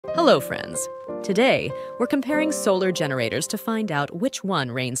Hello, friends. Today, we're comparing solar generators to find out which one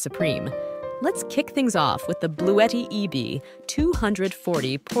reigns supreme. Let's kick things off with the Bluetti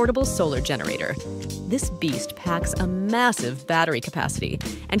EB240 portable solar generator. This beast packs a massive battery capacity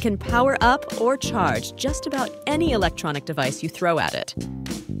and can power up or charge just about any electronic device you throw at it.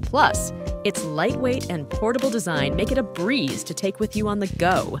 Plus, its lightweight and portable design make it a breeze to take with you on the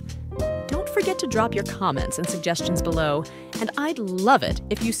go. Don't forget to drop your comments and suggestions below, and I'd love it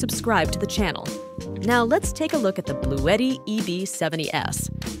if you subscribe to the channel. Now let's take a look at the Bluetti EB70S.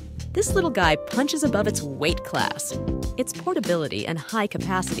 This little guy punches above its weight class. Its portability and high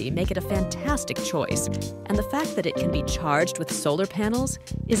capacity make it a fantastic choice, and the fact that it can be charged with solar panels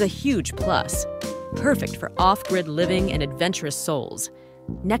is a huge plus. Perfect for off-grid living and adventurous souls.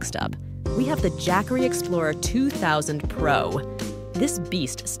 Next up, we have the Jackary Explorer 2000 Pro. This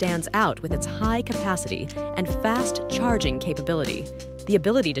beast stands out with its high capacity and fast charging capability. The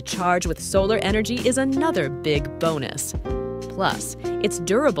ability to charge with solar energy is another big bonus. Plus, its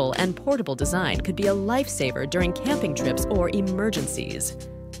durable and portable design could be a lifesaver during camping trips or emergencies.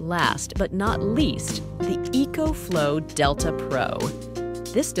 Last but not least, the Ecoflow Delta Pro.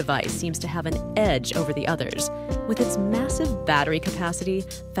 This device seems to have an edge over the others. With its massive battery capacity,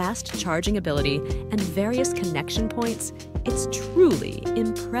 fast charging ability, and various connection points, it's truly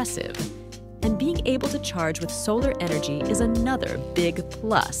impressive. And being able to charge with solar energy is another big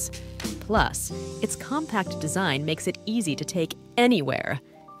plus. Plus, its compact design makes it easy to take anywhere.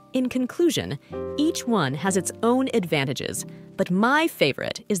 In conclusion, each one has its own advantages, but my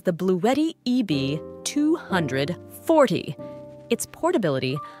favorite is the Bluetti EB240. Its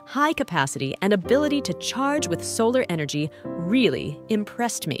portability, high capacity, and ability to charge with solar energy really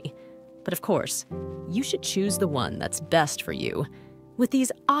impressed me. But of course, you should choose the one that's best for you. With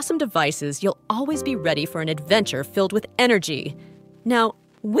these awesome devices, you'll always be ready for an adventure filled with energy. Now,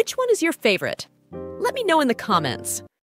 which one is your favorite? Let me know in the comments.